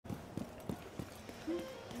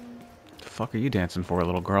fuck are you dancing for,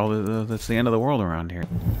 little girl? That's the end of the world around here.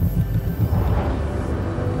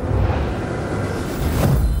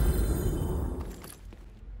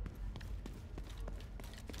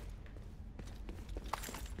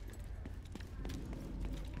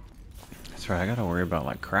 That's right, I gotta worry about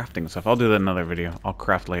like crafting stuff. I'll do that in another video. I'll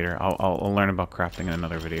craft later. I'll learn about crafting in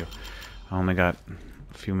another video. I only got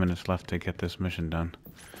a few minutes left to get this mission done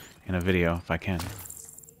in a video if I can.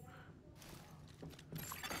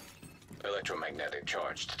 Electromagnetic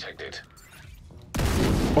charge detected.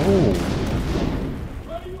 Oh!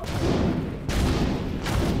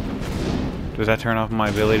 Does that turn off my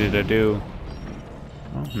ability to do?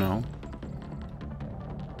 Oh, no.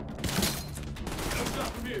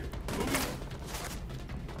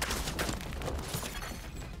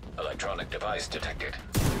 Electronic device detected.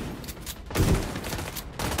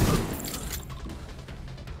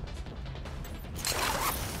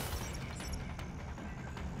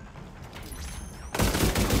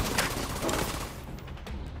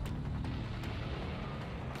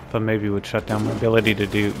 Thought maybe it would shut down my ability to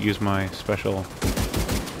use my special.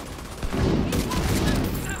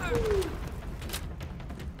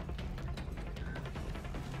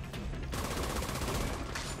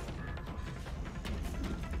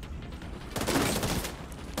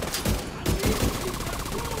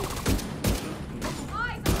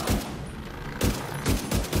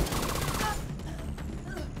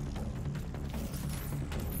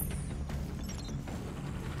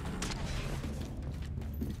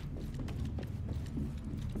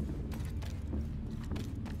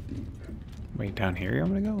 Wait, down here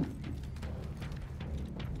I'm gonna go?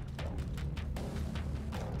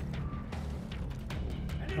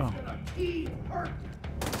 Oh.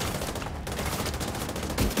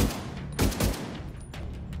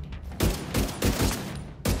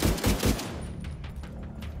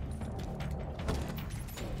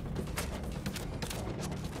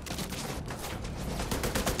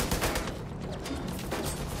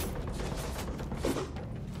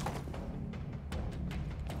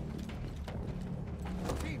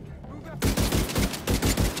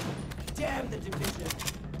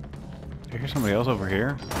 I hear somebody else over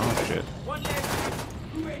here. Oh shit.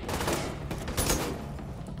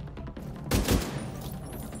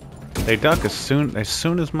 They duck as soon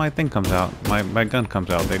as my thing comes out. My gun comes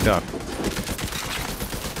out, they duck.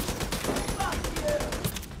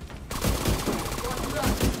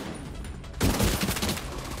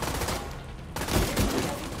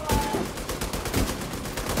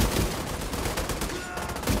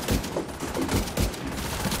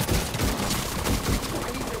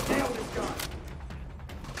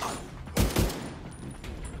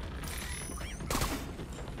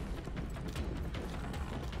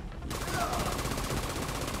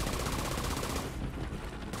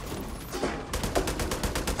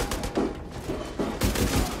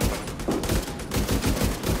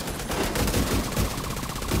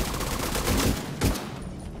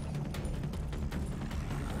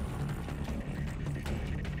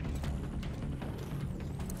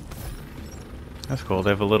 That's cool. They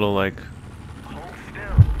have a little like. Hold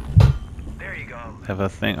still. There you go. Have a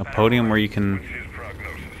thing, a podium where you can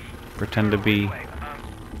pretend to be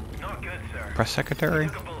Not good, sir. press secretary.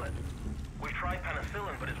 Took a bullet. We've tried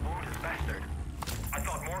penicillin, but his wound has festered. I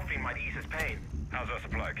thought morphine might ease his pain. How's our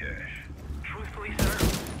supply cache? Truthfully, sir,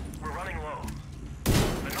 we're running low.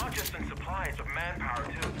 But not just in supplies, but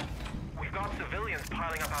manpower too. We've got civilians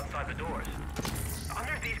piling up outside the doors.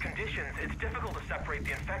 Under these conditions, it's difficult to separate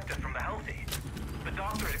the infected from the healthy. The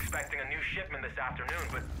doctor is expecting a new shipment this afternoon,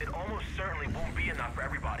 but it almost certainly won't be enough for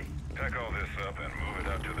everybody. Pack all this up and move it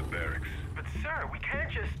out to the barracks. But sir, we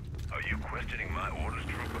can't just... Are you questioning my orders,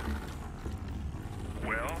 trooper?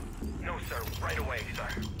 Well? No, sir, right away, sir.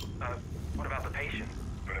 What about the patient?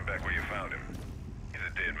 Put him back where you found him. He's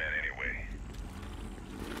a dead man anyway.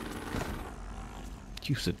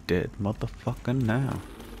 You's a dead motherfucker now.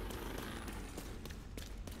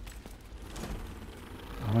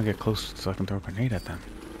 I'm gonna get close so I can throw a grenade at them.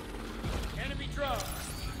 Enemy drone.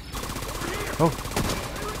 Oh.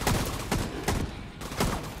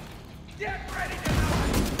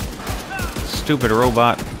 Stupid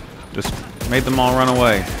robot just made them all run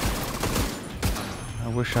away. I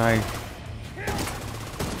wish I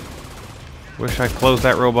closed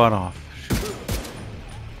that robot off.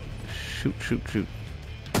 Shoot, shoot, shoot.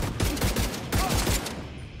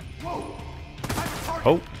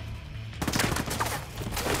 Oh.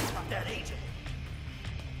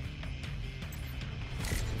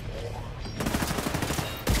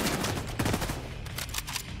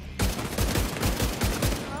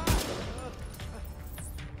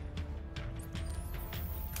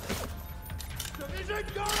 Is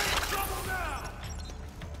it going trouble now?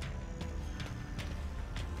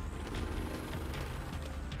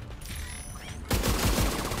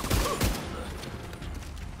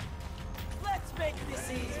 Let's make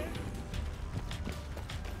this easy.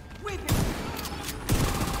 We can.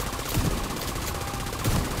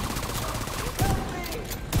 Help me!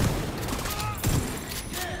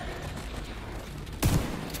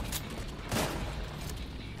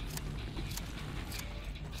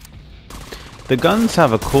 The guns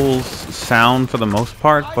have a cool sound for the most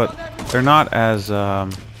part, but they're not as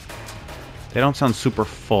they don't sound super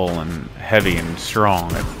full and heavy and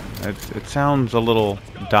strong. It sounds a little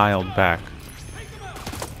dialed back.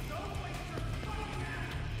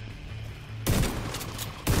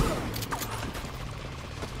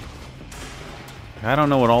 I don't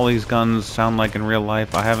know what all these guns sound like in real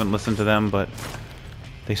life. I haven't listened to them, but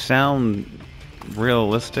they sound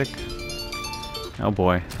realistic. Oh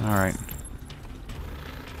boy. All right.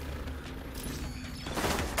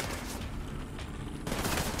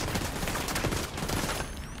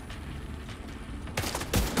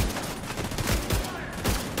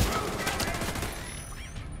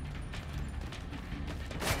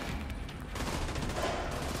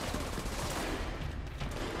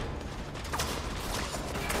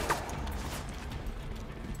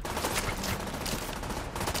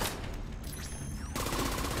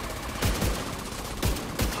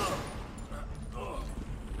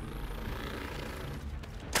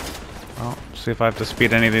 Well, see if I have to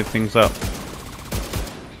speed any of these things up.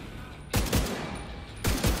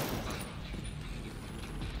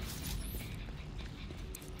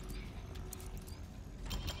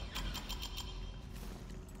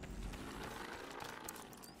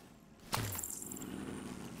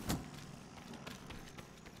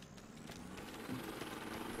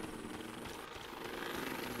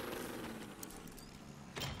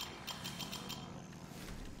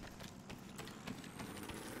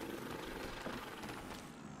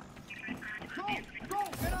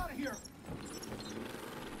 Get out of here!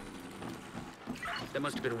 That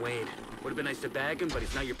must have been Wade. Would have been nice to bag him, but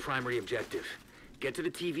he's not your primary objective. Get to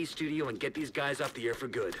the TV studio and get these guys off the air for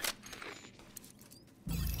good.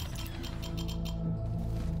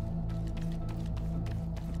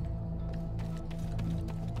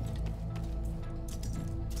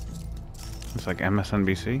 It's like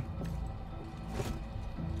MSNBC.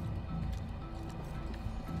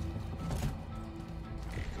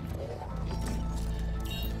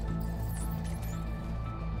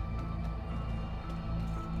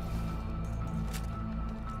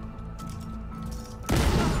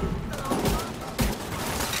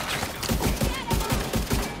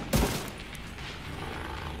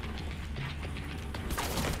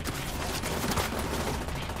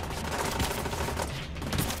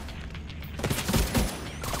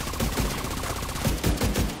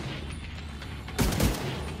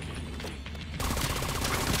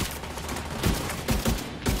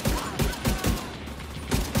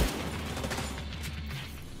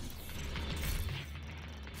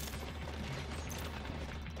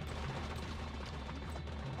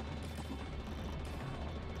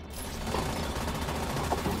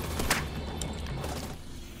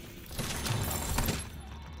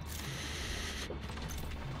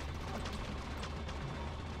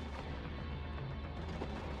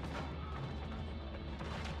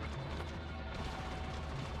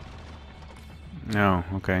 No,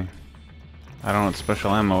 okay. I don't know what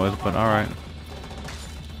special ammo is, but alright.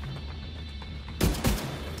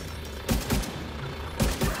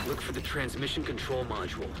 Look for the transmission control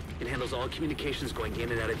module. It handles all communications going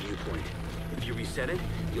in and out of ViewPoint. If you reset it,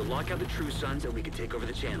 you'll lock out the True Sons and we can take over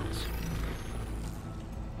the channels.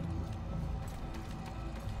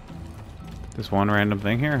 This one random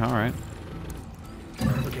thing here? Alright.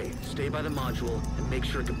 Okay, stay by the module and make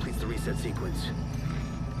sure it completes the reset sequence.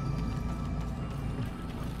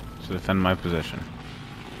 To defend my position.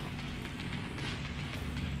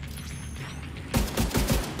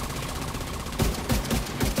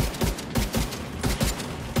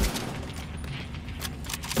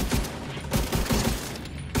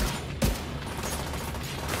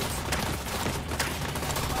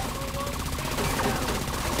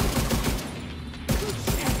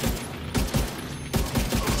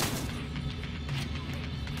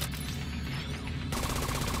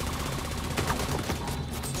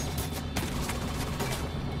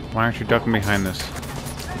 Why aren't you ducking behind this?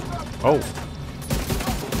 Oh!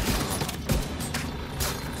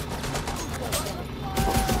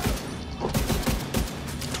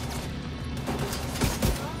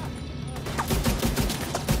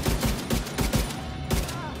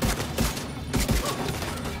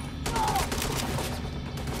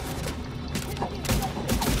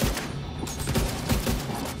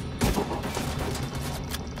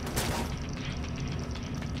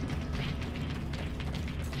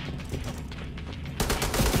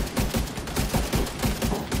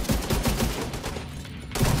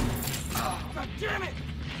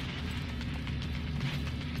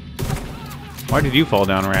 Why did you fall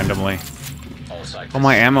down randomly? All site Oh,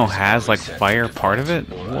 my ammo facilities has are like reset fire to part of it?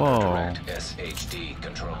 default or Whoa. under direct SHD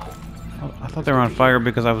control. Oh, I thought they were on fire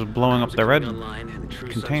because I was blowing up the red Online and the true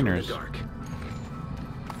containers. suns are in the dark.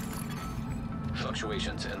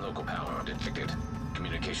 Fluctuations in local power are detected.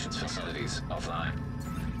 Communications facilities offline.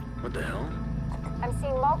 What the hell? I'm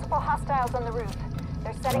seeing multiple hostiles on the roof.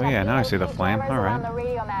 They're setting Oh, yeah, up now I see the EMP flame. jammers All right. around the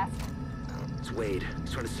radio mast. It's Wade.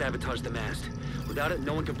 He's trying to sabotage the mast. Without it,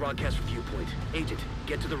 no one can broadcast from ViewPoint. Agent,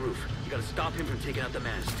 get to the roof. You gotta stop him from taking out the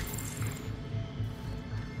mast.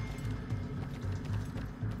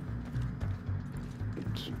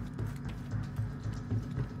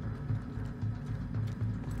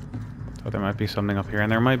 Thought there might be something up here,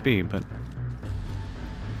 and there might be, but...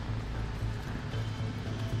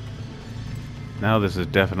 Now this is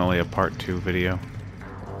definitely a part 2 video.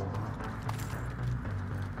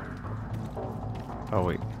 Oh,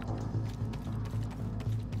 wait.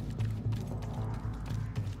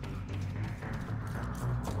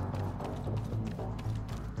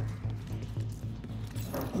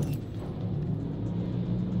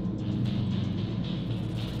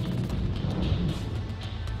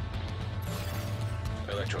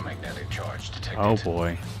 Electromagnetic charge detected. Oh,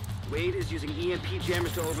 boy. Wade is using EMP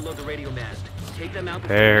jammers to overload the radio mast. Take them out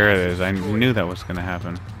before There the it mast is. I destroyed. knew that was going to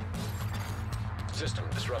happen. System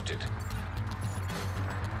disrupted.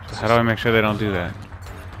 So how do I make sure they don't do that?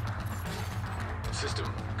 System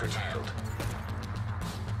curtailed.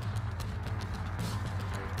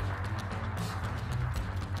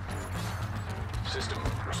 System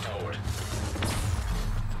restored.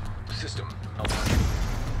 System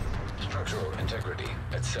malfunctioning. Structural integrity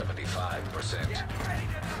at 75%.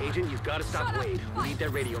 Agent, you've got to stop Wade. We need that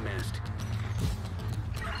radio mast.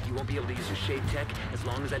 You won't be able to use your shade tech as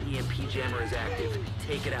long as that EMP jammer is active.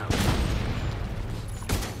 Take it out.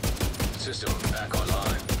 System back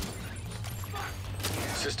online.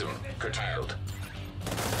 System curtailed.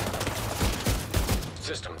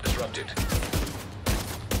 System disrupted.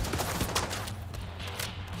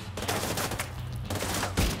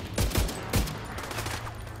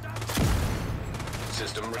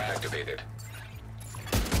 System reactivated.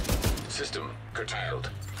 System curtailed.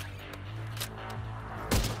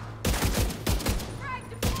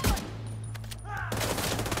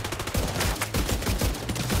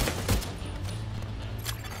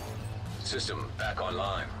 System back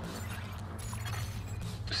online.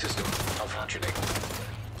 System malfunctioning.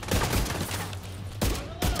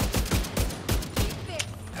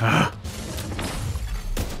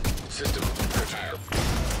 System curtailed.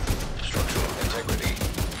 Structural integrity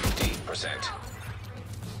 50%.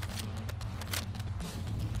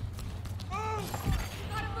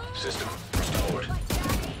 System restored.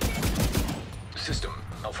 System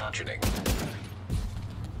malfunctioning.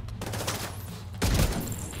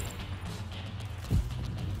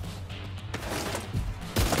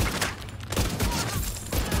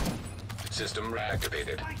 System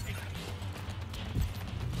reactivated.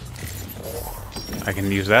 I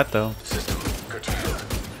can use that, though. System curtailed.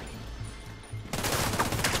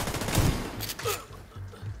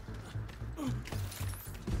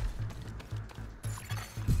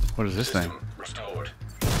 What is this thing? System restored.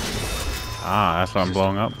 Ah, that's what I'm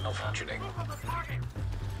blowing up. Malfunctioning.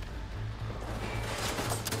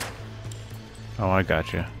 Oh, I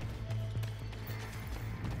got you.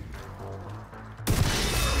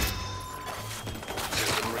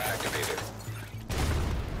 System reactivated.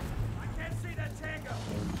 I can't see that tango.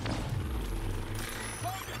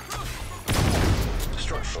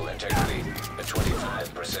 Structural integrity at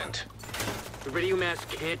 25%. The radio mast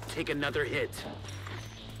can't take another hit.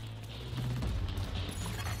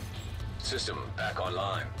 System back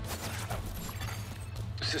online.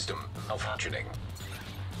 System malfunctioning.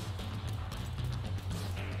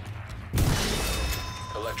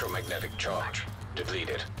 Electromagnetic charge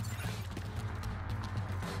depleted.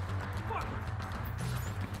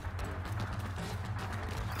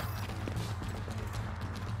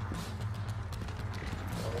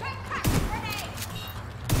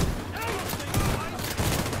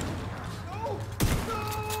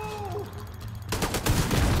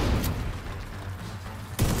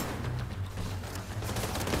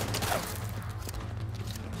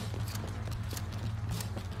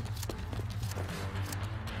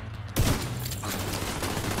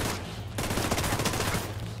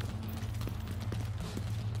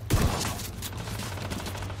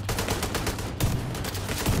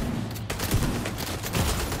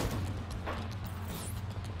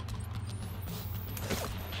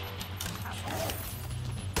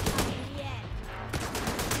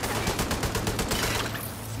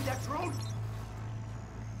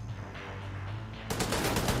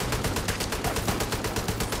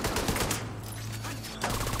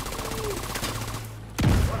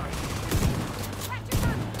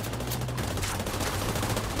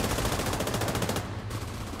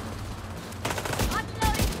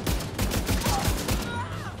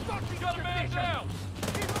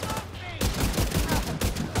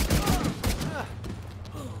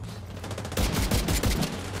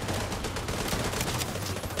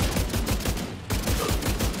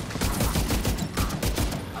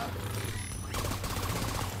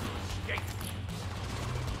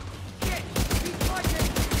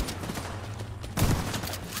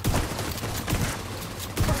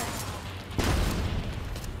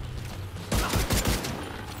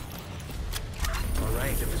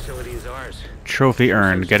 facility is ours. Trophy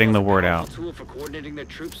earned, getting the word out. Tool for coordinating their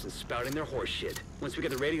troops and spouting their horse shit. Once we get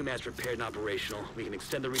the radio mast repaired and operational, we can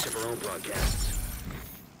extend the reach of our own broadcasts.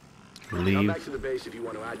 Come back Leave. to the base if you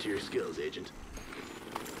want to add to your skills, Agent.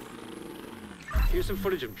 Here's some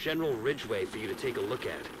footage of General Ridgeway for you to take a look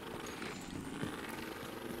at.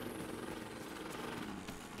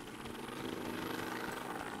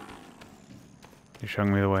 You're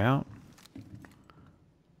showing me the way out?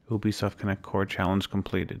 Ubisoft Connect Core Challenge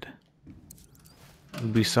completed.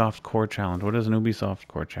 Ubisoft Core Challenge. What is an Ubisoft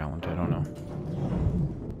Core Challenge? I don't know.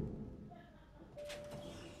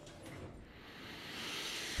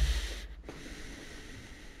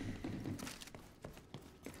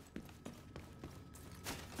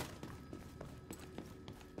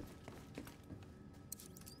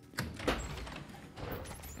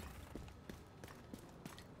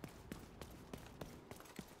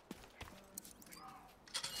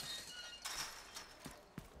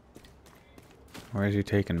 Where is he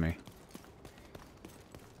taking me?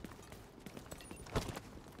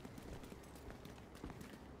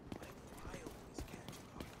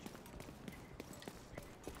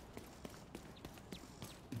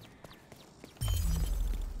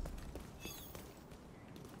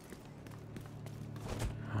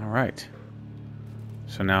 All right.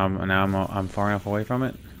 So now I'm far enough away from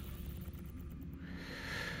it.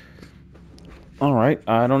 All right.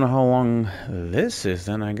 I don't know how long this is.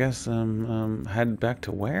 Then I guess head back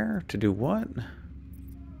to where to do what?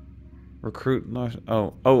 Recruit.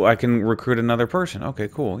 Oh, I can recruit another person. Okay,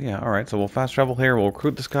 cool. Yeah. All right. So we'll fast travel here. We'll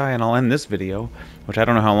recruit this guy, and I'll end this video, which I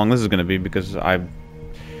don't know how long this is going to be because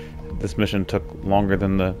this mission took longer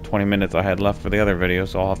than the 20 minutes I had left for the other video,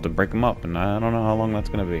 so I'll have to break them up, and I don't know how long that's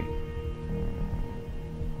going to be.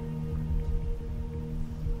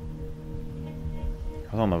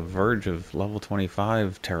 I was on the verge of level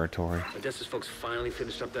 25 territory. Odessa's folks finally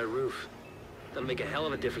finished up that roof. That'll make a hell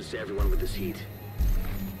of a difference to everyone with this heat.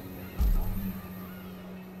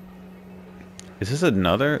 Is this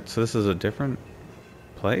another? So this is a different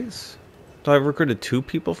place? So I've recruited 2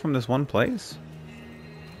 people from this one place?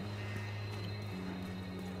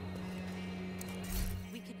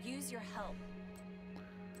 We could use your help.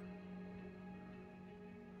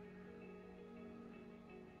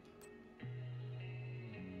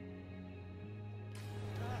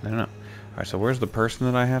 I don't know. Alright, so where's the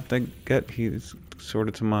person that I have to get? He's sort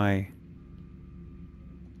of to my...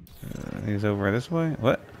 he's over this way?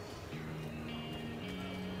 What?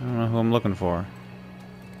 I don't know who I'm looking for.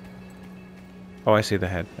 Oh, I see the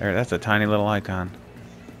head. There, that's a tiny little icon.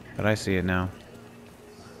 But I see it now.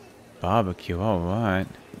 Barbecue, alright.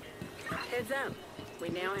 Heads up. We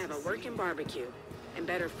now have a working barbecue. And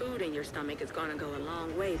better food in your stomach is gonna go a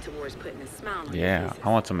long way towards putting a smile on your Yeah, faces. I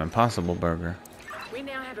want some Impossible Burger. We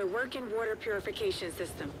now have a working water purification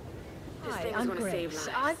system. This Hi, thing is I'm gonna save Grace.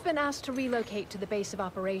 lives. I've been asked to relocate to the base of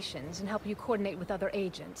operations and help you coordinate with other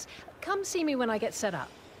agents. Come see me when I get set up.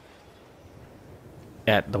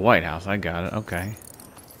 At the White House, I got it. Okay.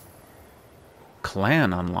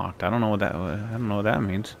 Clan unlocked. I don't know what that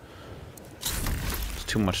means. There's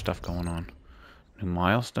too much stuff going on. New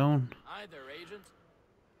milestone. Hi there, Agent.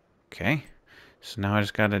 Okay. So now I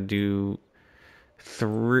just gotta do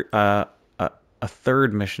a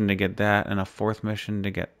third mission to get that and a 4th mission to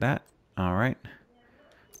get that. All right.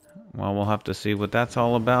 Well, we'll have to see what that's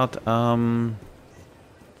all about.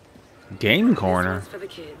 Game Corner. This one's for the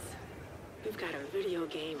kids. We've got a video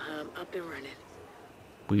game hub up and running.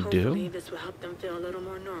 We Hopefully do? this will help them feel a little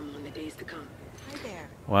more normal in the days to come. Hi there.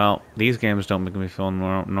 Well, these games don't make me feel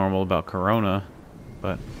normal about Corona,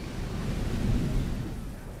 but...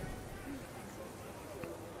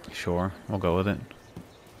 Sure, we'll go with it.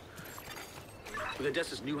 With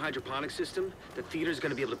Odessa's new hydroponic system, the theater's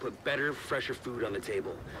gonna be able to put better, fresher food on the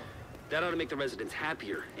table. That ought to make the residents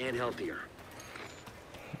happier and healthier.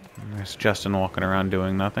 There's Justin walking around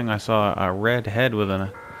doing nothing. I saw a red head with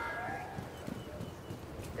a...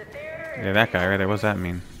 Yeah, that guy right there. What's that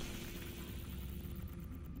mean?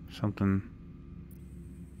 Something...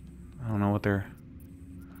 I don't know what they're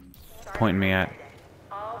pointing me at.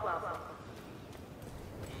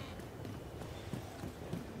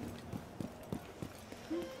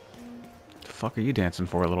 The fuck are you dancing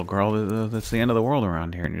for, little girl? That's the end of the world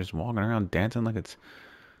around here, and you're just walking around dancing like it's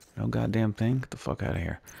no goddamn thing. Get the fuck out of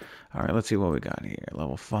here. Alright, let's see what we got here.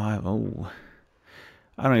 Level 5. Oh.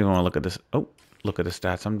 I don't even want to look at this. Oh, look at the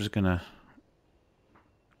stats. I'm just gonna...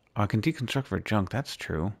 Oh, I can deconstruct for junk. That's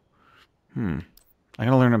true. I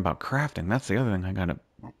gotta learn about crafting. That's the other thing I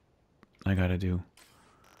gotta do.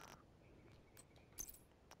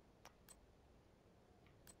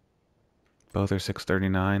 Both are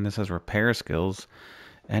 639. This has repair skills.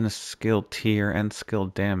 And a skill tier and skill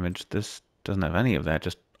damage. This doesn't have any of that,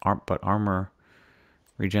 just but armor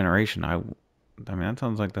regeneration. I mean, that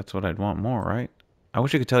sounds like that's what I'd want more, right? I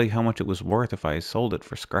wish I could tell you how much it was worth if I sold it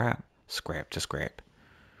for scrap. Scrap to scrap.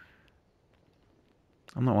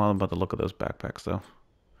 I'm not wild about the look of those backpacks, though.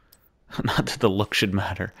 Not that the look should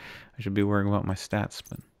matter. I should be worrying about my stats,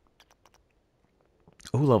 but...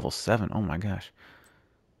 Ooh, level 7. Oh my gosh.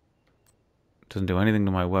 Doesn't do anything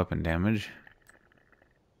to my weapon damage.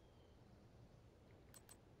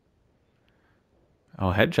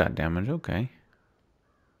 Oh, headshot damage. Okay.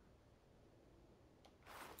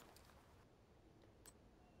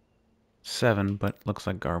 Seven, but looks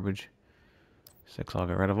like garbage. 6 I'll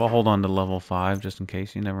get rid of. I'll hold on to level 5 just in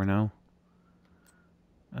case. You never know.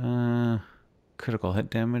 Critical hit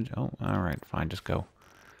damage. Oh, alright. Fine. Just go.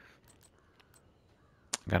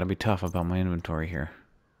 Gotta be tough about my inventory here.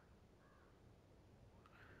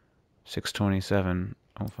 627.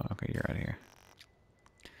 Oh, fuck. Okay, you're out of here.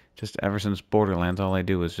 Just ever since Borderlands, all I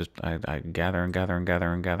do is just I gather and gather and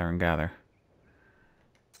gather and gather and gather.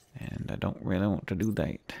 And I don't really want to do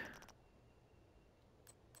that.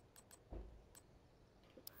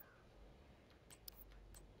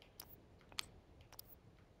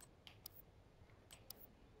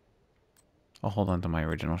 I'll hold on to my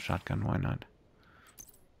original shotgun. Why not?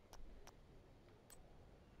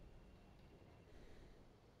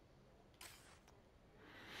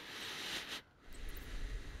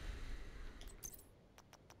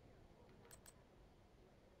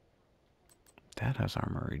 That has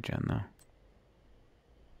armor regen, though.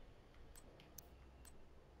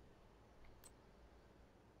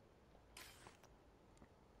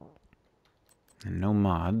 And no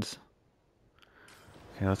mods.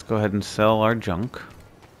 Okay, let's go ahead and sell our junk.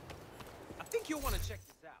 I think you'll want to check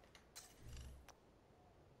this out.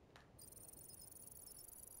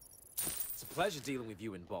 It's a pleasure dealing with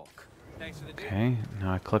you in bulk. Thanks for the deal. Okay,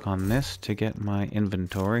 now I click on this to get my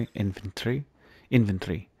inventory. Inventory.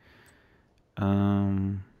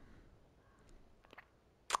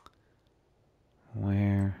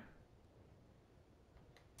 Where?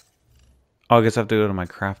 Oh, I guess I have to go to my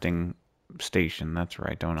crafting station. That's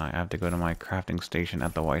right, don't I? I have to go to my crafting station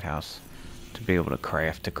at the White House to be able to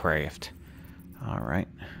craft. Alright.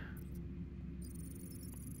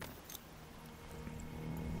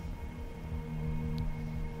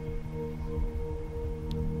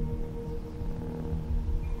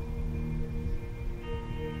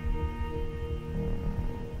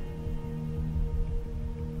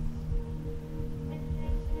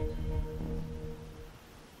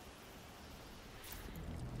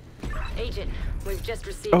 Agent, we've just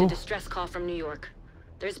received a distress call from New York.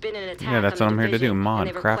 There's been an attack. Yeah, that's on what I'm the here to do. division, Mod,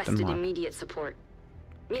 and they craft and requested mod. immediate support.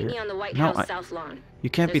 Meet me on the White No, House South Lawn.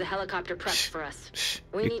 You can't There's be... a helicopter prepped for us.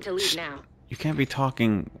 We You- need to leave now. You can't be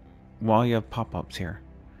talking while you have pop-ups here.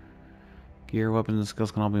 Gear, weapons, and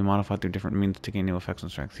skills can all be modified through different means to gain new effects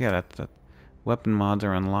and strengths. Yeah, that's that. Weapon mods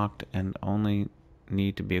are unlocked and only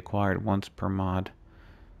need to be acquired once per mod.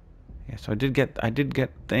 Yeah, so I did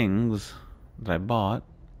get things that I bought.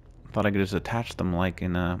 Thought I could just attach them like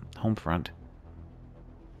in a Homefront.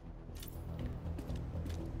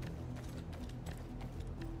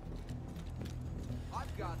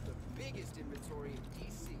 I've got the biggest inventory in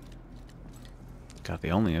DC. Got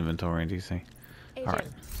the only inventory in DC. Agent, Alright.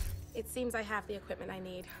 it seems I have the equipment I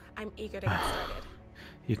need. I'm eager to get started.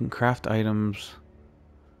 You can craft items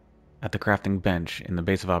at the crafting bench in the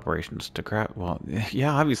base of operations. To craft, well,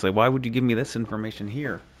 yeah, obviously. Why would you give me this information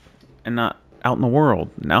here and not out in the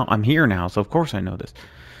world? Now I'm here now, so of course I know this.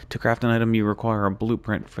 To craft an item, you require a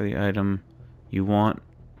blueprint for the item you want,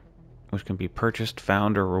 which can be purchased,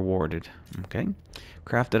 found, or rewarded. Okay.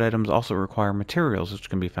 Crafted items also require materials, which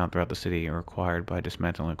can be found throughout the city and required by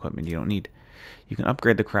dismantling equipment you don't need. You can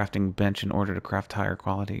upgrade the crafting bench in order to craft higher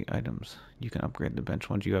quality items. You can upgrade the bench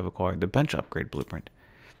once you have acquired the bench upgrade blueprint.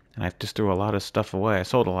 And I just threw a lot of stuff away. I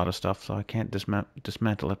sold a lot of stuff, so I can't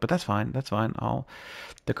dismantle it. But that's fine. That's fine.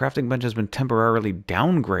 The crafting bench has been temporarily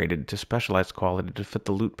downgraded to specialized quality to fit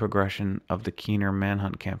the loot progression of the Keener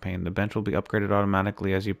Manhunt campaign. The bench will be upgraded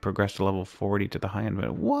automatically as you progress to level 40 to the high end.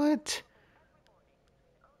 But what?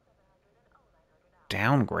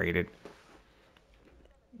 Downgraded.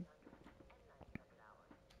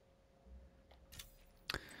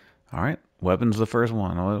 Alright, weapons the first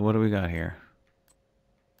one. What do we got here?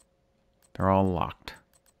 They're all locked.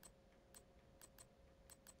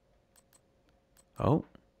 Oh.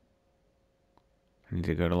 I need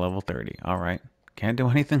to go to level 30. Alright. Can't do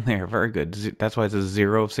anything there. Very good. That's why it's a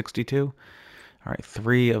 0 of 62. Alright,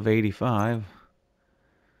 3 of 85.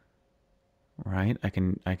 Right, I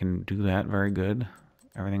can do that. Very good.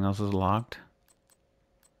 Everything else is locked.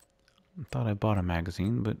 thought I bought a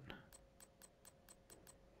magazine, but...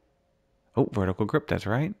 Oh, vertical grip, that's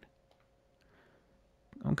right.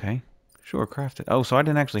 Okay. Sure, craft it. Oh, so I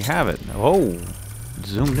didn't actually have it. Oh!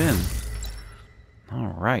 Zoomed in.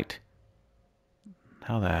 Alright.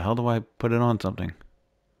 How the hell do I put it on something?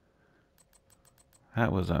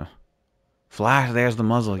 That was a... Flash, there's the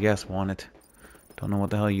muzzle. Yes, want it. Don't know what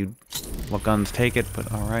the hell what guns take it,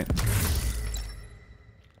 but alright.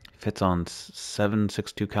 Fits on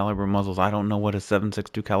 7.62 caliber muzzles. I don't know what a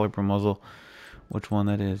 7.62 caliber muzzle, which one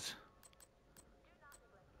that is.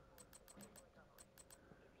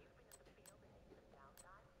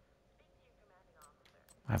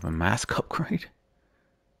 I have a mask upgrade?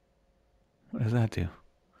 What does that do?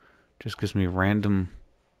 Just gives me random...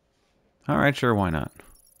 Alright, sure, why not?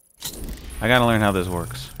 I gotta learn how this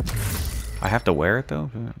works. I have to wear it, though?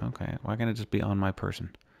 Okay, why can't it just be on my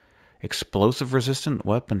person? Explosive resistant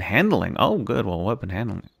weapon handling. Oh, good. Well, weapon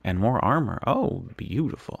handling. And more armor. Oh,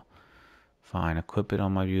 beautiful. Fine, equip it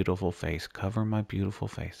on my beautiful face. Cover my beautiful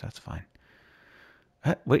face. That's fine.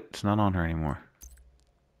 Wait, it's not on her anymore.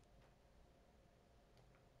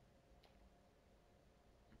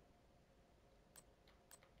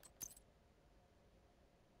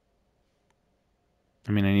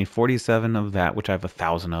 I mean, I need 47 of that, which I have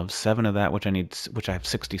 1,000 of. 7 of that, which I have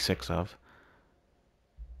 66 of.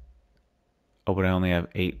 Oh, but I only have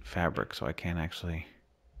 8 fabric, so I can't actually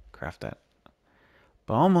craft that.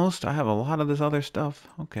 But almost. I have a lot of this other stuff.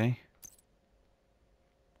 Okay.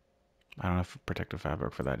 I don't have protective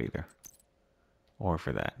fabric for that either. Or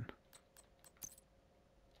for that.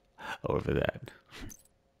 Or for that.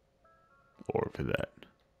 Or for that.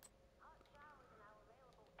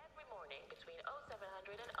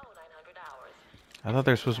 I thought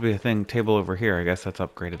there was supposed to be a table over here. I guess that's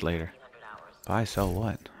upgraded later. Buy, sell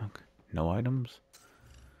what? Okay. No items?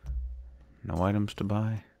 No items to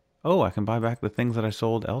buy? Oh, I can buy back the things that I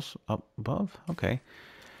sold else up above? Okay.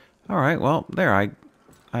 Alright, well, there. I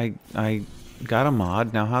got a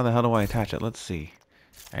mod. Now, how the hell do I attach it? Let's see.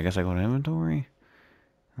 I guess I go to inventory.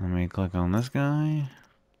 Let me click on this guy.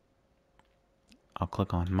 I'll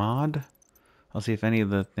click on mod. I'll see if any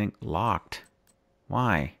of the things... Locked.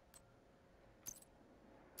 Why?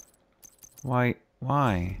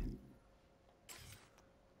 Why?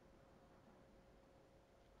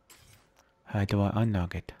 How do I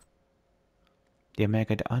unlock it? You make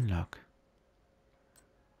it unlock.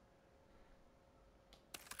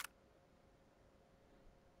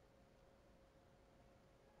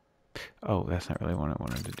 Oh, that's not really what I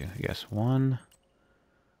wanted to do. Yes, 1.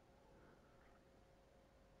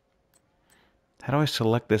 How do I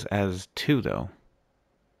select this as 2, though?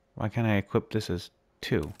 Why can't I equip this as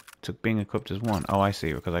 2? It's being equipped as 1. Oh, I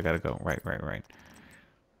see, because I gotta go. Right.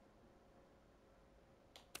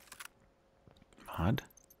 Mod?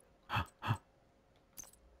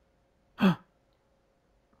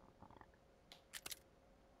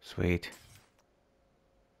 Sweet.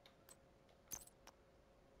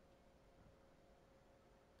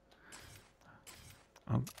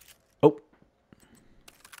 Oh.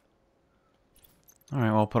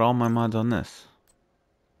 Alright, well, I'll put all my mods on this.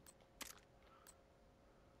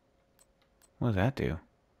 What does that do?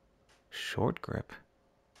 Short grip.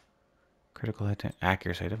 Critical hit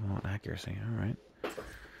accuracy. I don't want accuracy. Alright.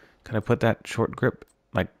 Could I put that short grip,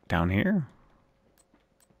 like, down here?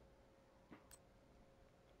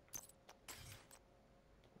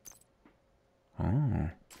 Oh.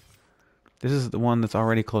 This is the one that's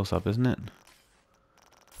already close up, isn't it?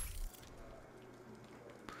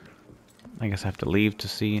 I guess I have to leave to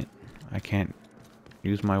see it. I can't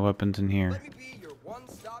use my weapons in here. Let me be your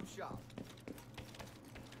one-stop shop.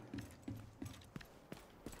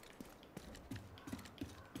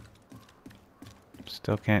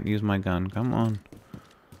 Still can't use my gun. Come on.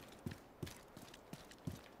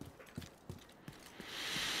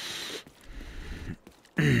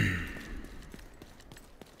 Is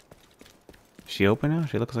she open now?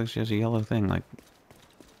 She looks like she has a yellow thing, like...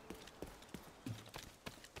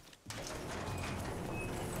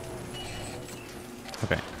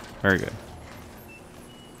 Okay, very good.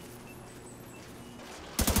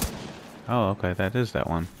 Oh, okay, that is that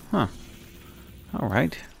one. Huh.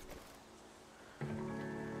 Alright.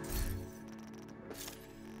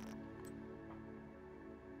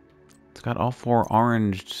 It's got all 4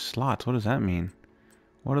 orange slots. What does that mean?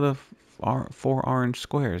 What are the 4 orange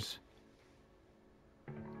squares?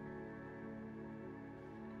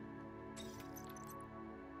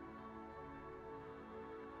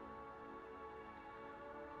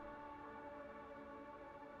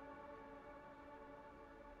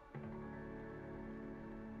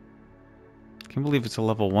 Can't believe it's a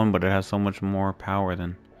level 1, but it has so much more power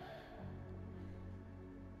than...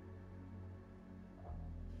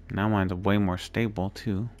 Now mine's way more stable,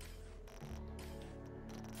 too.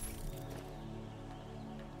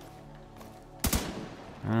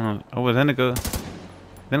 Oh, then it goes...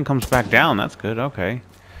 Then it comes back down. That's good. Okay.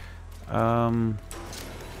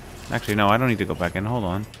 Actually, no, I don't need to go back in. Hold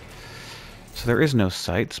on. So there is no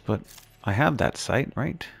sights, but I have that sight,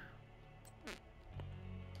 right?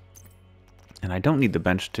 And I don't need the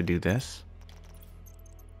bench to do this.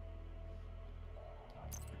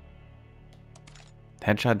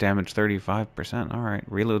 Headshot damage 35%. Alright,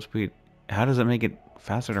 reload speed. How does it make it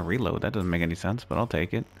faster to reload? That doesn't make any sense, but I'll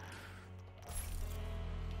take it.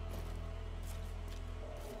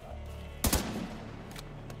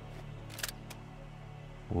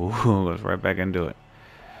 Ooh, let's right back into it.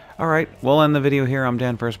 Alright, we'll end the video here. I'm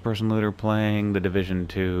Dan, First Person Looter, playing The Division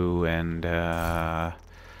 2, and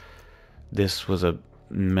this was a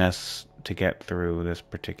mess to get through this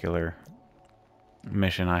particular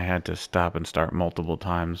mission. I had to stop and start multiple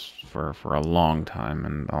times for a long time,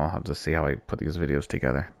 and I'll have to see how I put these videos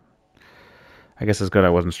together. I guess it's good I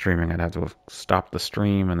wasn't streaming. I'd have to have stopped the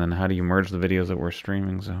stream, and then how do you merge the videos that we're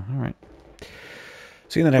streaming? So, alright.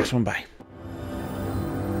 See you in the next one. Bye.